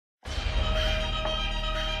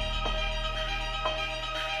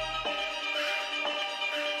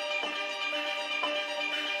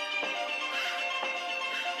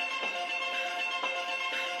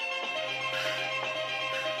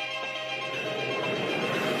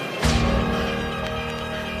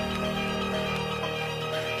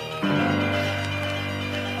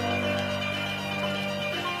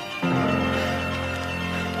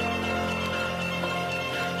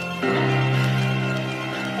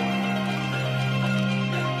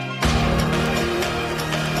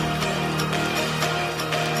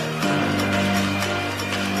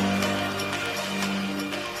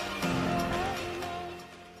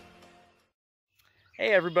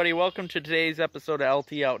Hey everybody, welcome to today's episode of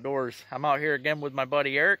LT Outdoors. I'm out here again with my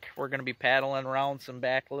buddy Eric. We're going to be paddling around some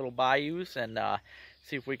back little bayous and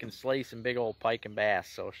see if we can slay some big old pike and bass.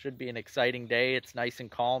 So it should be an exciting day. It's nice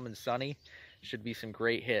and calm and sunny. Should be some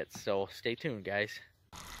great hits, so stay tuned, guys.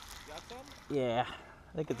 Got some? Yeah,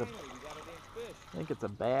 I think it's a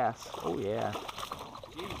bass. Oh yeah.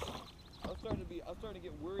 Jeez. I was starting to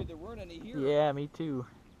get worried there weren't any here. Yeah, me too.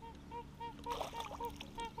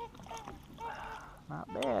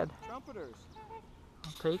 Not bad. Trumpeters.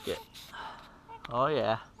 I'll take it. Oh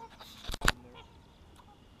yeah.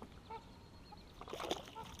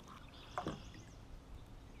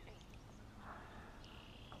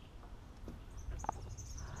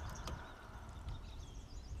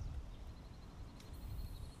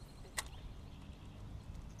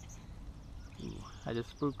 Ooh, I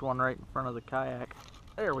just spooked one right in front of the kayak.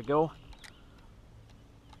 There we go.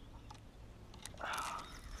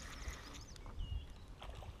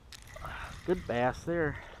 Good bass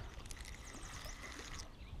there.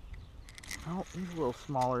 Oh, he's a little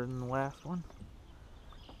smaller than the last one.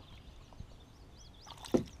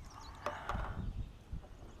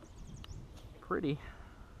 Pretty.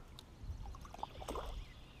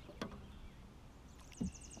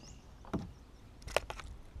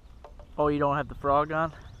 Oh, you don't have the frog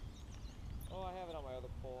on? Oh, I have it on my other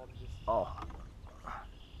pole. I'm just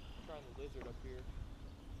trying the lizard up here.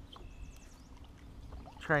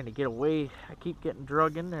 Trying to get away. I keep getting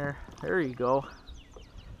drug in there. There you go.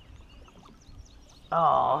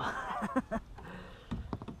 Oh.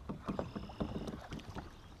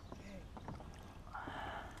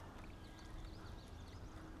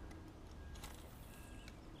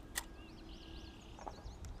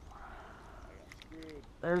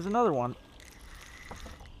 There's another one.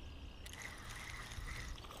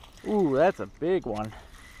 Ooh, that's a big one.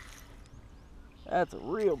 That's a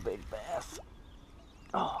real big bass.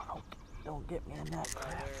 Oh, don't get me in that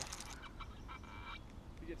crap. If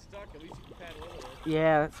you get stuck, at least you can paddle over it.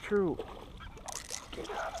 Yeah, that's true. Get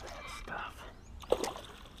out of that stuff.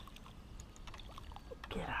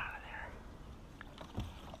 Get out of there.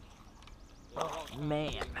 Oh,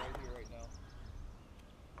 man. Right now.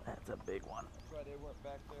 That's a big one. That's why they weren't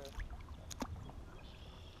back there.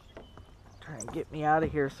 Try and get me out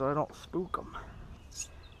of here so I don't spook them.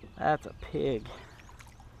 That's a pig.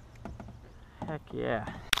 Heck yeah.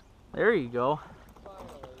 There you go.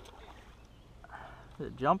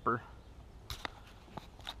 The jumper.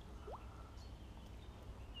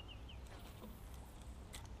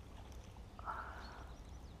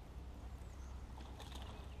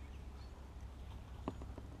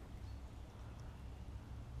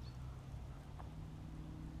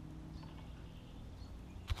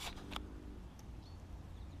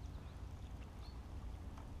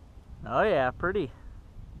 Oh yeah, pretty.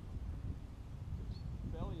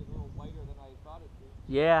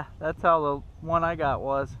 Yeah, that's how the one I got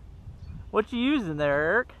was. What you using there,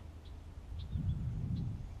 Eric?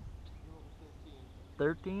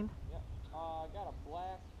 13? Yep. I got a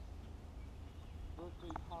black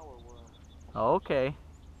Berkeley power worm. Oh, okay.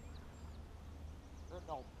 Or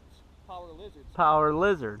no, power lizard. Power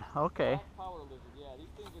lizard, okay. Black power lizard, yeah, these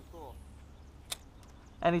things are cool.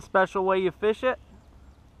 Any special way you fish it?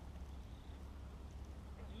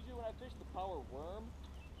 Usually when I fish the power worm,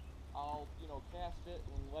 I'll, cast it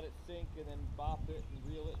and let it sink and then bop it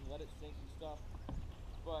and reel it and let it sink and stuff.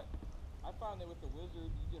 But I found that with the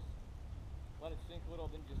lizard, you just let it sink a little,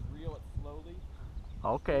 then just reel it slowly.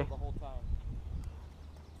 Okay. The whole time.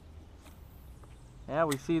 Yeah,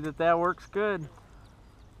 we see that works good.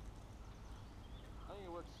 I think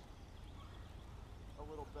it works a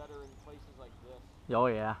little better in places like this. Oh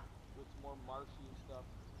yeah. It's more marshy and stuff.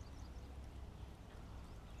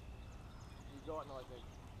 You go into like a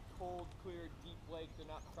cold, clear, deep lake, they're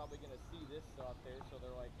not probably going to see this out there, so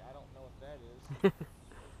they're like, I don't know what that is.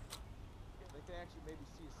 They can actually maybe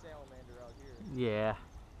see a salamander out here. Yeah.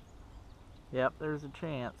 Yep, there's a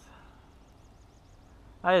chance.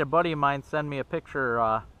 I had a buddy of mine send me a picture,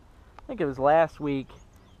 I think it was last week.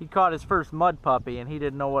 He caught his first mud puppy and he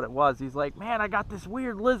didn't know what it was. He's like, man, I got this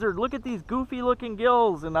weird lizard. Look at these goofy looking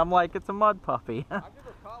gills. And I'm like, it's a mud puppy. I've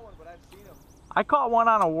never caught one, but I've seen them. I caught one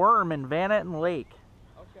on a worm in Van Etten Lake.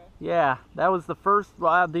 Okay. Yeah, that was the first,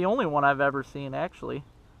 the only one I've ever seen, actually.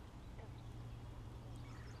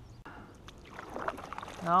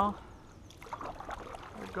 No,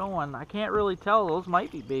 they're going. I can't really tell. Those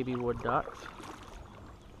might be baby wood ducks.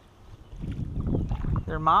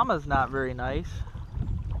 Their mama's not very nice.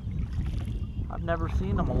 I've never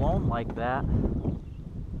seen them alone like that.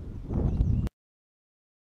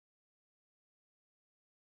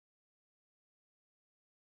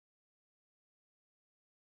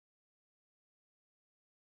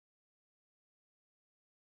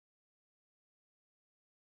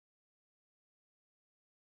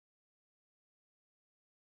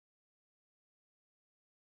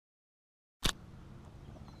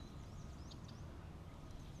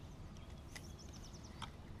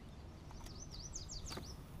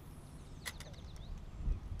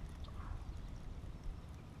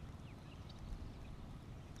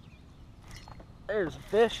 There's a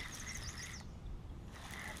fish.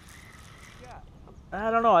 Yeah.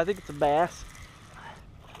 I don't know, I think it's a bass.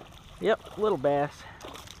 Yep, little bass.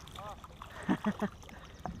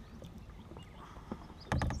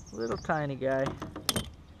 Little tiny guy.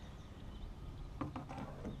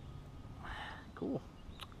 Cool.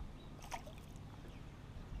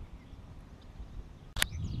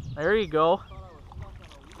 There you go.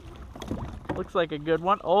 Looks like a good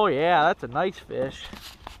one. Oh yeah, that's a nice fish.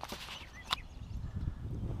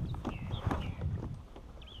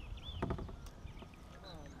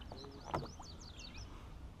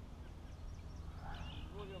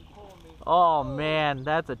 Oh man,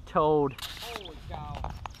 that's a toad. Holy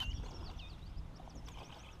cow.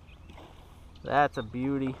 That's a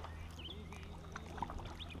beauty.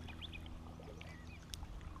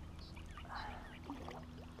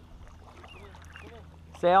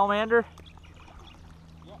 Salamander?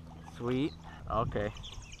 Yep. Sweet. Okay.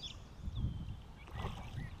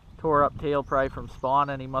 Tore up tail probably from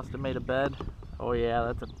spawning. He must have made a bed. Oh yeah,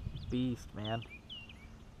 that's a beast, man.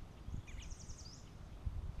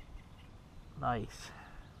 Nice.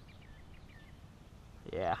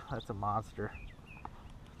 Yeah, that's a monster.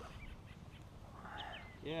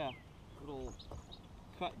 Yeah, little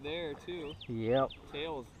cut there too. Yep.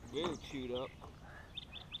 Tail is very chewed up.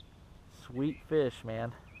 Sweet fish,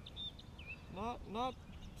 man. Not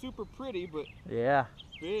super pretty, but Yeah.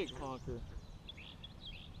 big honker.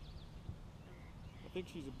 I think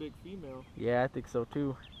she's a big female. Yeah, I think so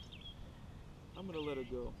too. I'm gonna let her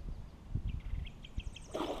go.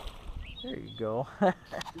 There you go.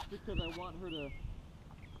 Just because I want her to.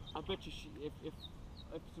 I bet you if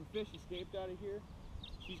some fish escaped out of here,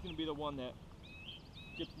 she's gonna be the one that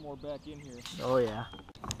gets more back in here. Oh yeah.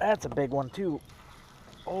 That's a big one too.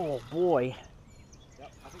 Oh boy.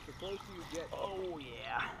 Yep, I think the closer you get, Oh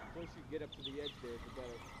yeah. the closer you get up to the edge there, the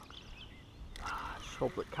better. Just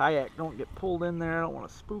hope the kayak don't get pulled in there. I don't want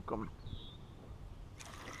to spook them.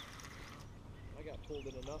 I got pulled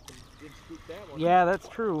in enough and didn't scoop that one. Yeah, that's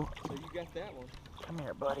true. So you got that one. Come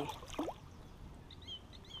here, buddy.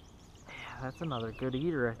 Yeah, that's another good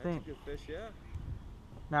eater, I think. That's a good fish, yeah.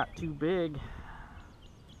 Not too big.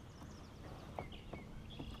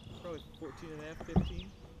 Probably 14 and a half, 15.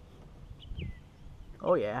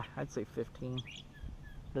 Oh yeah, I'd say 15.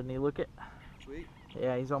 Doesn't he look it? Sweet.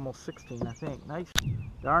 Yeah, he's almost 16, I think. Nice.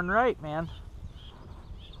 Darn right, man.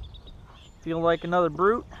 Feel like another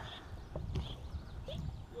brute?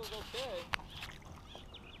 Feels okay.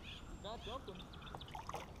 He's not jumping.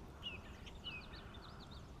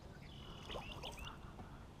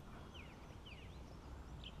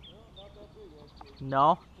 No, not that big actually.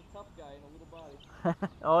 No? He's a tough guy in a little body.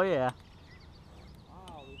 Oh yeah.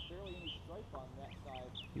 Wow, there's barely any stripe on that side.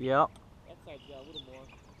 Yep. That side's got a little more.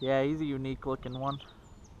 Yeah, he's a unique looking one.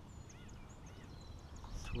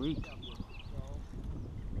 Sweet.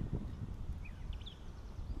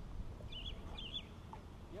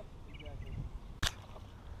 Yep, exactly.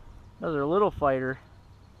 Another little fighter.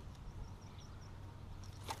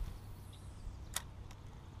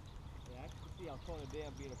 Yeah, I can see how Kona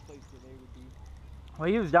Dam being a place where they would be. Well,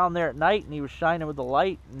 he was down there at night and he was shining with the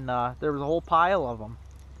light, and there was a whole pile of them.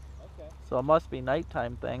 Okay. So it must be a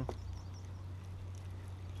nighttime thing.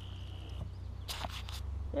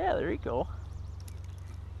 Yeah, there you go.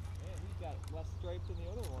 Man, he's got less stripe than the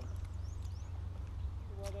other one.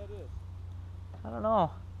 I wonder why that is. I don't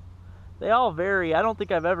know. They all vary. I don't think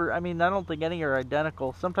I've ever, I don't think any are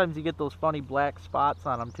identical. Sometimes you get those funny black spots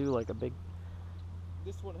on them too, like a big...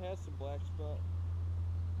 This one has some black spot.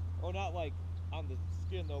 Oh, not like on the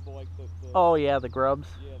skin though, but like the Oh yeah, the grubs.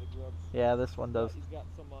 yeah, the grubs. Yeah, this one does. He's got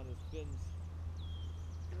some on his fins.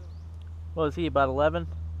 What was he, about 11?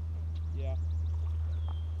 Yeah.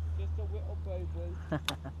 Just a little baby.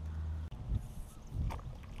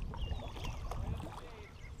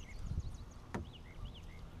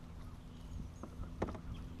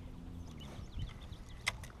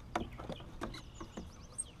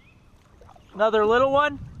 Another little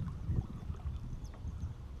one?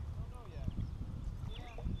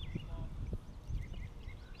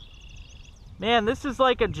 Man, this is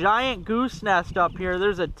like a giant goose nest up here.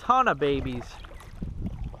 There's a ton of babies.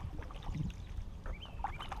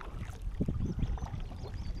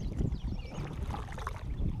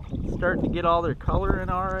 Starting to get all their color in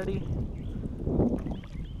already.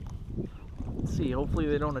 Let's see, hopefully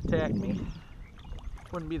they don't attack me.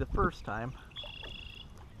 Wouldn't be the first time.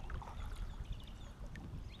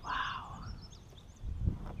 Wow.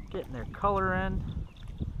 Getting their color in.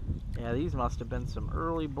 Yeah, these must have been some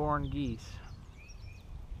early born geese.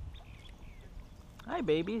 Hi,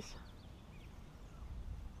 babies.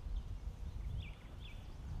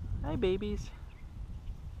 Hi, babies.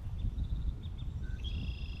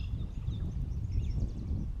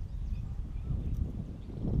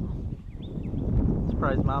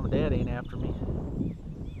 surprised Mom and Dad ain't after me.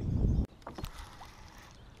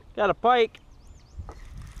 Got a pike. Got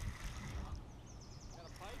a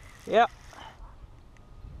pike? Yep.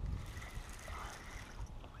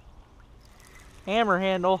 Hammer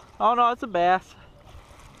handle. Oh no, it's a bass.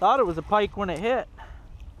 Thought it was a pike when it hit.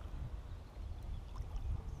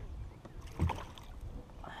 Finally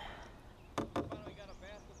got a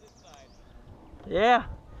bass of this size. Yeah.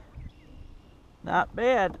 Not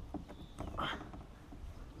bad.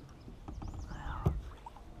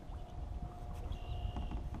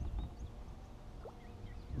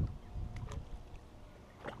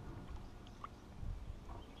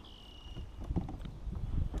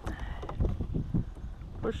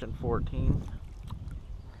 Pushing 14.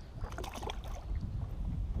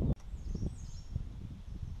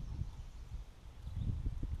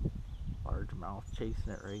 Largemouth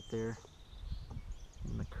chasing it right there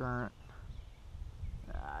in the current.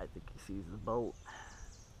 I think he sees the boat. I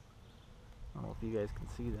don't know if you guys can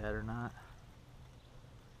see that or not.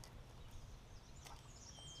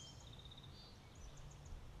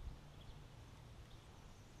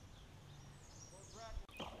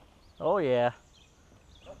 Oh yeah.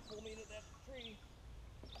 Don't pull me into that tree.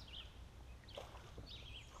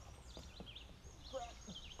 Crap.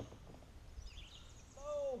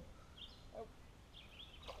 No.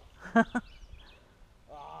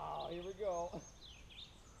 Oh, here we go.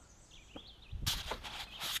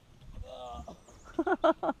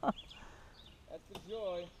 That's the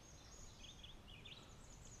joy.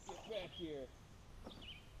 Get back here.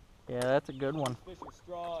 Yeah, that's a good one. These fish are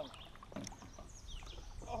strong.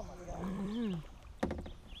 Oh my god.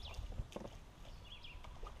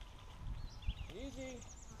 Easy.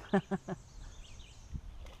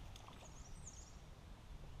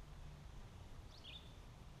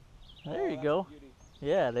 There you that's go. a beauty.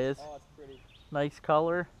 Yeah, it is. Oh, it's pretty. Nice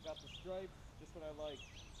color. Got the stripes, just what I like.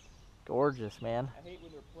 Gorgeous, man. I hate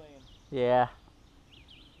when they're playing. Yeah.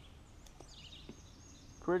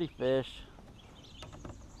 Pretty fish.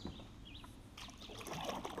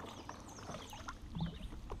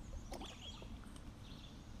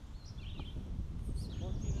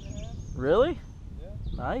 Really? Yeah.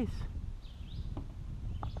 Nice.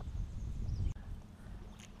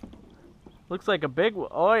 Looks like a big one.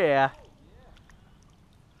 Oh yeah.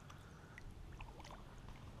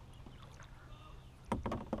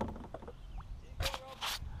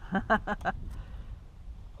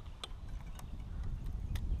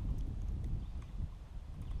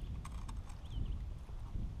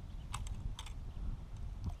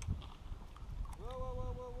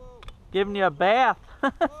 Whoa. Giving you a bath.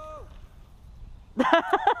 Whoa.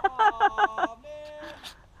 Aw, man.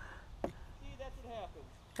 See, that's what happens.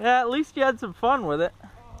 Yeah, at least you had some fun with it.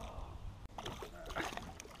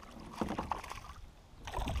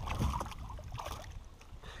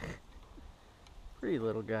 Pretty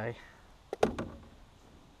little guy.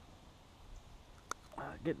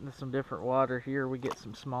 Getting to some different water here. We get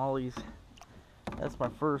some smallies. That's my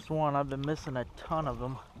first one. I've been missing a ton of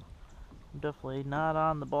them. I'm definitely not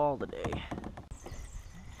on the ball today.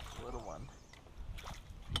 Little one.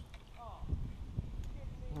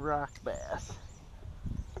 Rock bass.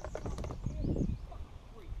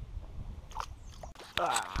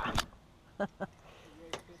 Ah.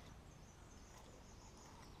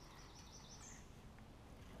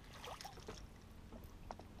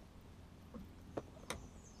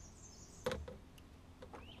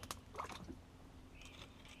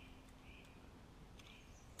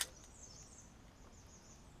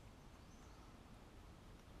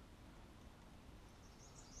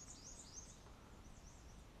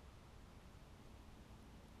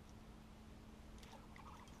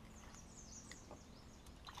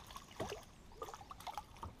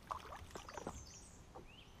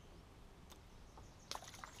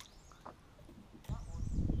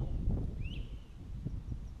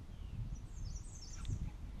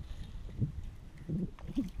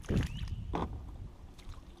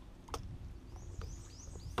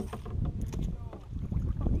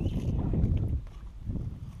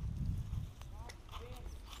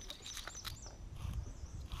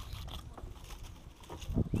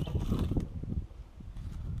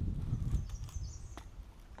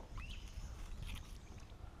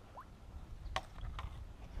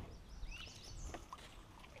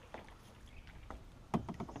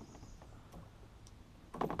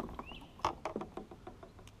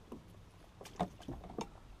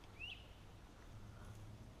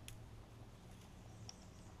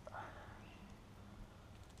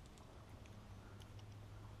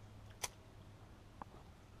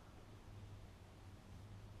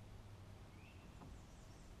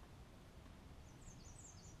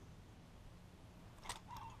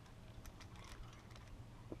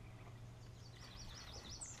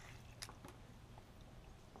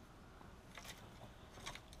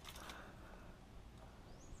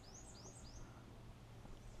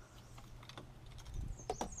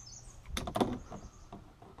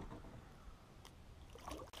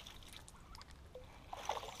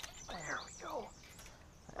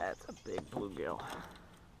 bluegill.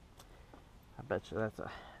 I bet you that's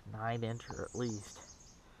a 9-incher at least.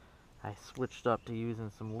 I switched up to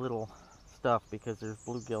using some little stuff because there's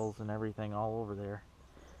bluegills and everything all over there.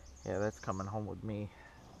 Yeah, that's coming home with me.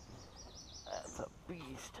 That's a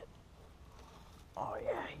beast. Oh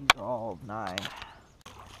yeah, he's all 9.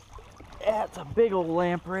 That's a big old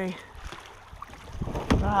lamprey.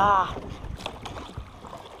 Ah!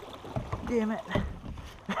 Damn it.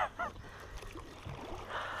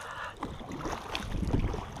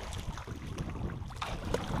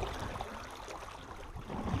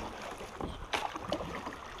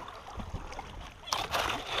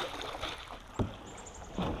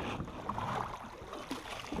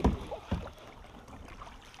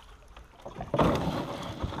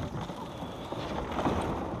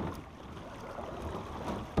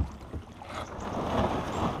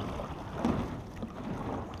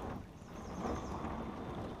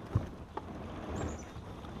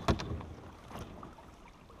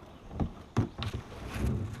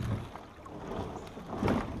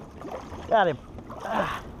 Got him.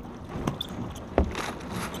 Ah.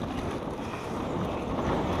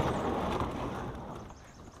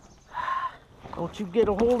 Don't you get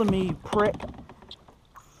a hold of me, you prick.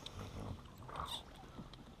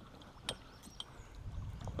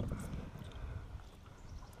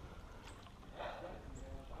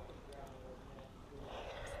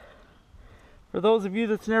 For those of you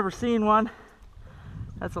that's never seen one,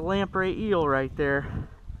 that's a lamprey eel right there.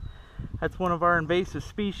 That's one of our invasive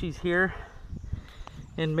species here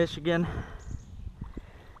in Michigan.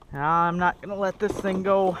 Now, I'm not gonna let this thing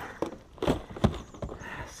go.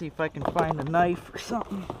 See if I can find a knife or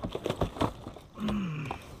something.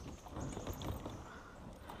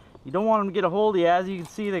 You don't want them to get a hold of you. As you can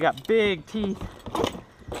see, they got big teeth.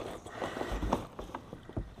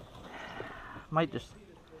 Might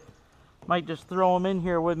just throw them in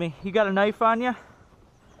here with me. You got a knife on you?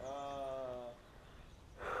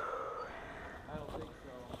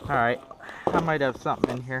 Alright, I might have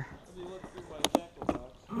something in here.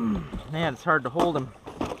 Man, it's hard to hold him.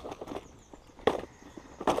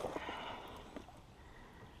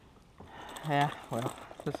 Yeah, well,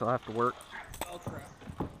 this will have to work. Oh crap.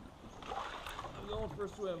 I'm going for a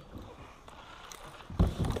swim.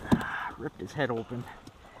 Ripped his head open.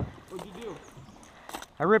 What'd you do?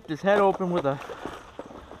 I ripped his head open with a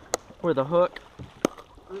hook.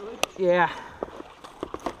 Really? Yeah.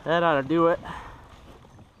 That ought to do it.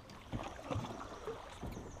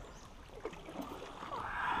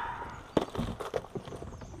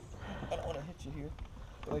 I don't want to hit you here,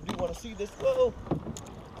 but I do want to see this. Whoa!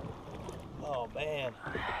 Oh man,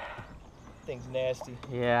 thing's nasty.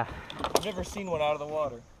 Yeah. I've never seen one out of the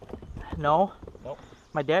water. No? Nope.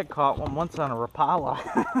 My dad caught one once on a Rapala.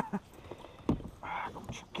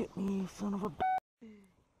 Don't you get me, son of a b****. They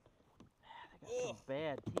got some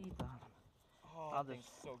bad teeth on them. Oh, that thing's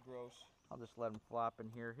so gross. I'll just let him flop in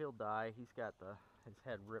here. He'll die. He's got his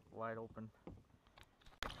head ripped wide open.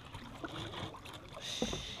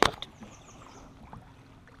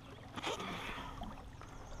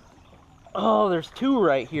 Oh, there's 2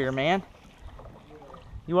 right here, man.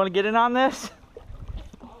 You want to get in on this?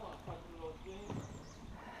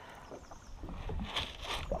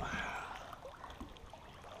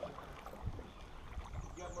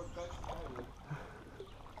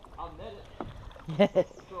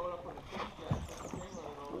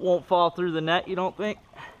 Won't fall through the net, you don't think?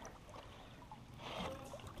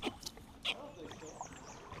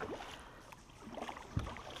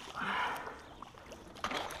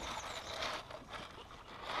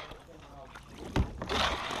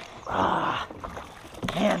 Ah,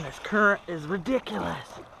 man, this current is ridiculous.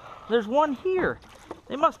 There's one here.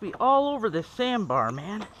 They must be all over this sandbar,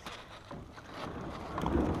 man.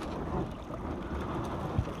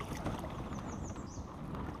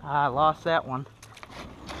 I lost that one.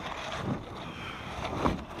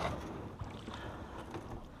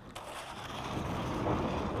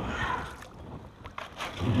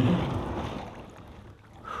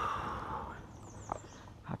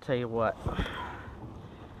 I'll tell you what.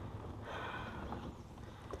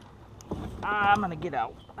 I'm gonna get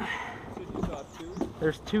out. So you saw 2?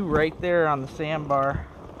 There's 2 right there on the sandbar.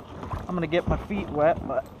 I'm gonna get my feet wet,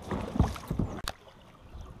 but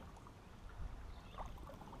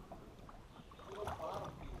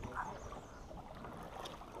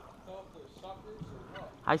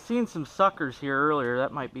I seen some suckers here earlier.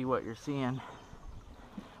 That might be what you're seeing.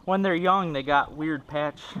 When they're young, they got weird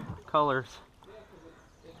patch colors. Yeah,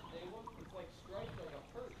 because it's like striped like a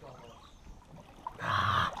perch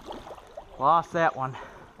almost. Lost that one.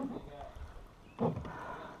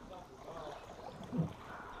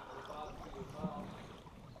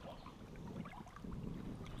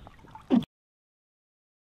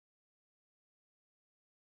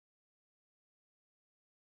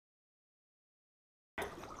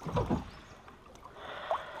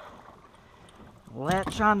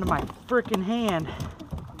 latch onto my frickin' hand.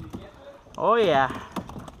 Oh yeah.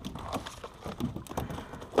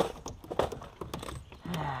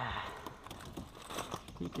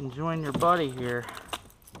 You can join your buddy here.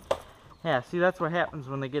 Yeah, see, that's what happens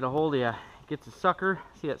when they get a hold of you. It gets a sucker.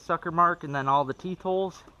 See that sucker mark and then all the teeth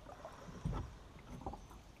holes?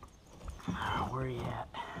 Where are you at?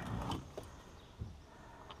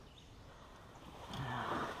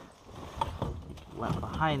 Went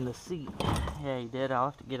behind the seat. Yeah, he did.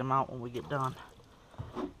 I'll have to get him out when we get done.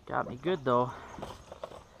 Got me good though.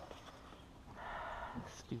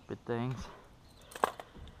 Stupid things.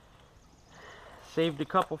 Saved a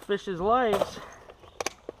couple fish's lives.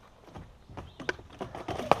 I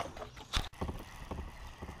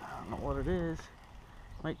don't know what it is.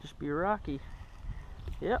 Might just be a rocky.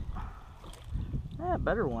 Yep. Yeah,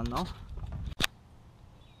 better one though.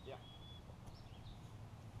 Yeah.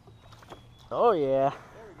 Oh yeah.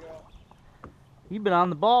 There we go. You've been on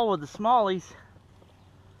the ball with the smallies.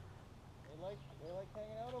 They like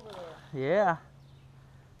hanging out over there. Yeah.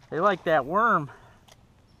 They like that worm.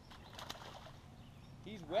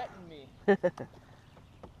 He's wetting me.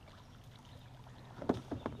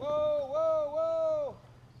 Whoa, whoa, whoa!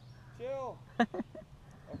 Chill. Oh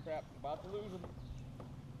crap, I'm about to lose him.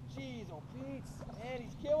 Jeez, oh Pete, man,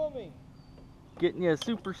 he's killing me. Getting you a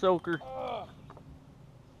super soaker. Ugh.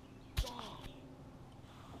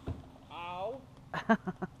 Ow.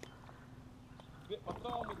 Bit my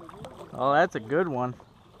thumb with the ruler. Oh, that's a good one.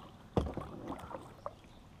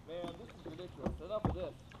 Man, this is ridiculous. Enough of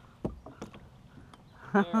this.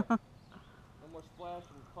 There. No more splash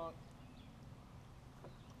and punk.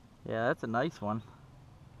 Yeah, that's a nice one.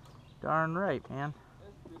 Darn right, man.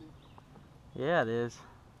 That's pretty. Yeah, it is.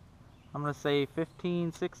 I'm gonna say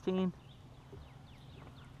 15, 16.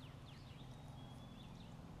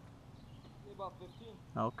 Maybe about 15.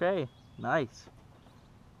 Okay, nice.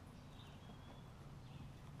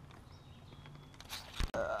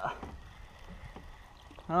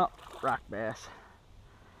 Oh, rock bass.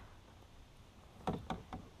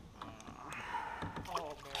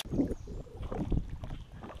 Oh man.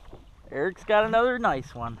 Eric's got another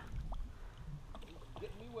nice one. He's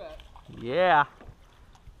getting me wet. Yeah.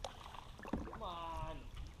 Come on.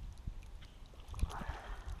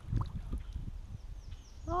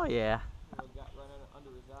 Oh yeah. Got right under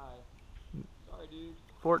his eye. Sorry, dude.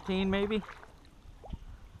 14 maybe?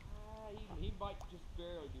 He might just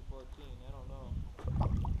barely do 14. I don't know.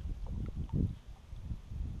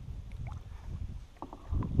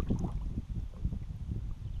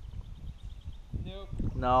 Nope.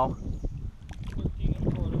 No. 13 and a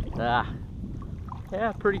quarter. Ah.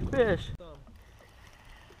 Yeah, pretty fish. Thumb.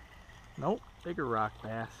 Nope, bigger rock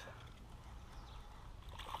bass.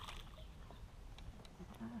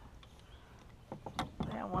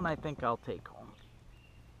 That one I think I'll take home.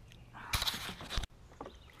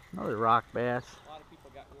 Another rock bass. A lot of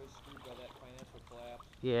people got really screwed by that financial collapse.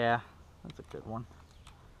 Yeah, that's a good one.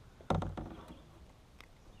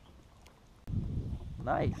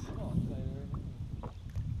 Nice. Come on, Tyler.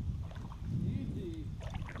 Easy.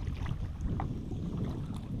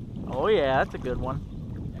 Oh yeah, that's a good one.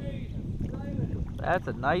 Hey, Simon. That's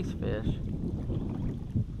a nice fish.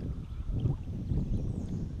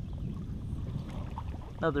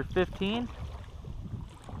 Another 15?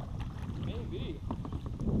 Maybe.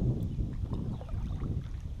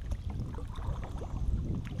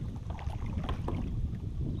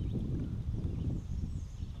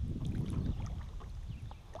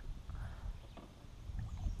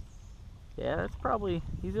 Yeah, that's probably,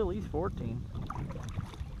 he's at least 14.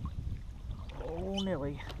 Oh,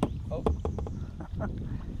 Nilly. Oh.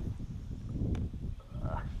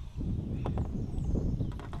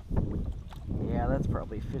 Yeah, that's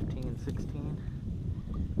probably 15, 16.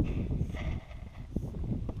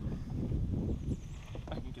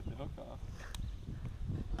 I can get the hook off.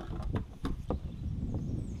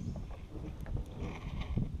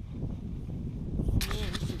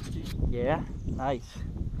 Yeah, nice.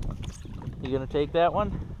 You gonna take that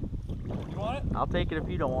one? You want it? I'll take it if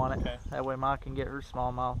you don't want it. Okay. That way Ma can get her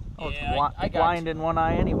smallmouth. Oh, Yeah, it's I got blind you. in one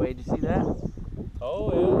eye anyway. Did you see that?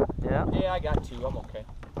 Oh, Yeah. yeah. Yeah, I got two. I'm okay.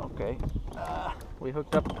 Okay. We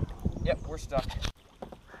hooked up. Yep, we're stuck.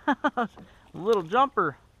 Little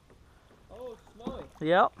jumper. Oh, it's smelly.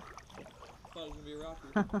 Yep. Thought it was going to be a rocky.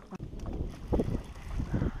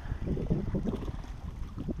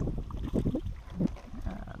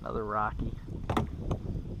 Another rocky.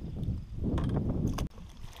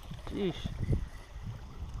 Jeez.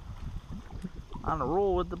 On a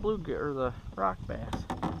roll with the or the rock bass.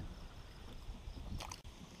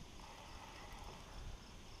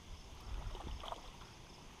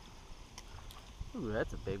 Ooh,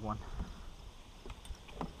 that's a big one.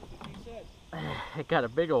 He said. It got a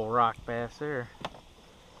big old rock bass there.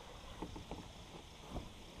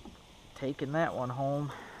 Taking that one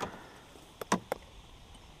home.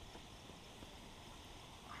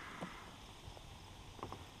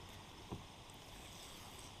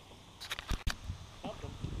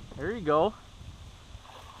 There you go.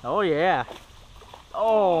 Oh yeah.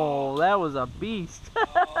 Oh, that was a beast.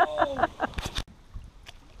 Oh.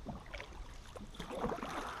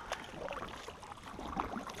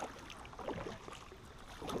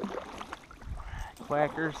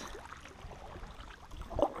 Quackers.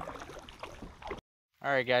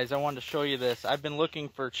 Alright guys, I wanted to show you this. I've been looking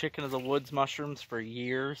for chicken of the woods mushrooms for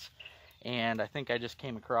years, and I think I just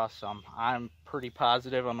came across some. I'm pretty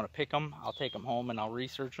positive I'm going to pick them. I'll take them home and I'll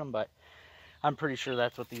research them, but I'm pretty sure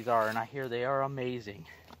that's what these are, and I hear they are amazing.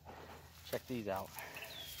 Check these out.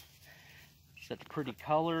 Such a pretty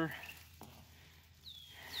color.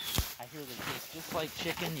 I hear they taste just like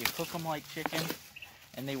chicken. You cook them like chicken,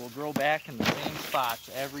 and they will grow back in the same spots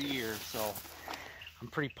every year, so I'm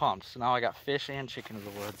pretty pumped. So now I got fish and chicken of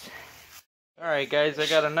the woods. Alright guys, I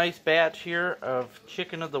got a nice batch here of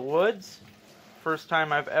chicken of the woods. First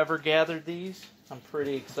time I've ever gathered these. I'm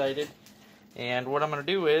pretty excited. And what I'm going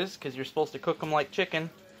to do is, because you're supposed to cook them like chicken,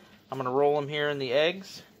 I'm going to roll them here in the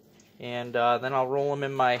eggs. And then I'll roll them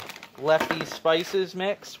in my Lefty's Spices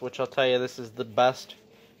mix, which I'll tell you, this is the best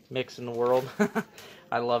mix in the world.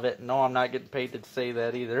 I love it. No, I'm not getting paid to say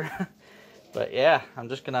that either. But yeah, I'm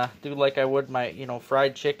just going to do like I would my,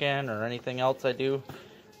 fried chicken or anything else I do.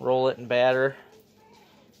 Roll it in batter.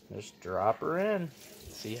 Just drop her in.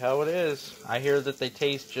 See how it is. I hear that they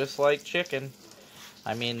taste just like chicken.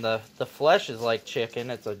 I mean, the flesh is like chicken.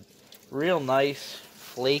 It's a real nice,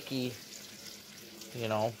 flaky,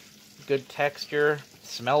 good texture.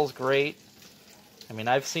 Smells great. I mean,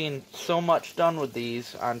 I've seen so much done with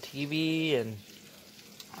these on TV and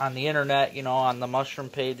on the internet, on the mushroom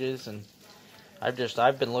pages, and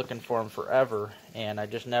I've been looking for them forever, and I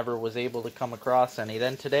just never was able to come across any.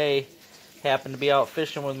 Then today, happened to be out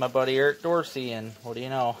fishing with my buddy Eric Dorcey, and what do you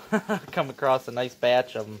know, come across a nice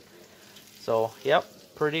batch of them. So, yep,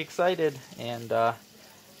 pretty excited, and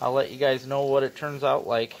I'll let you guys know what it turns out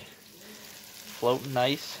like. Floating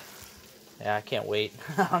nice. Yeah, I can't wait.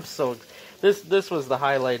 I'm so... This was the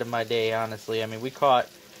highlight of my day, honestly. I mean, we caught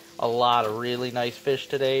a lot of really nice fish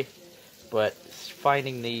today, but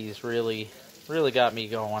finding these really got me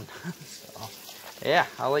going. So, yeah,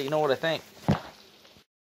 I'll let you know what I think.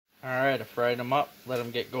 Alright, I fried them up, let them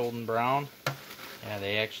get golden brown. Yeah,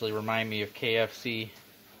 they actually remind me of KFC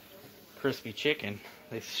crispy chicken.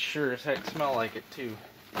 They sure as heck smell like it too.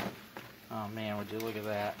 Oh man, would you look at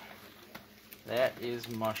that. That is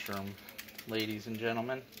mushroom, ladies and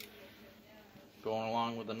gentlemen. Going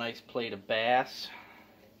along with a nice plate of bass.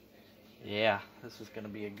 Yeah, this is going to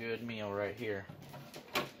be a good meal right here.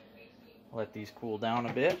 Let these cool down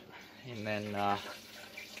a bit, and then,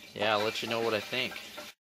 yeah, I'll let you know what I think.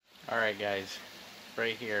 Alright guys,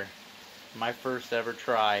 right here, my first ever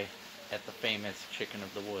try at the famous chicken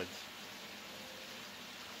of the woods.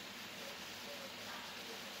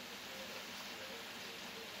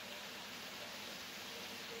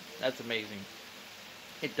 That's amazing.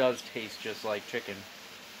 It does taste just like chicken.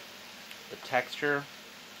 The texture,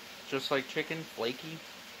 just like chicken, flaky.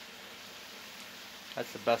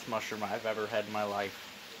 That's the best mushroom I've ever had in my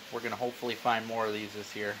life. We're going to hopefully find more of these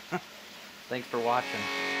this year. Thanks for watching.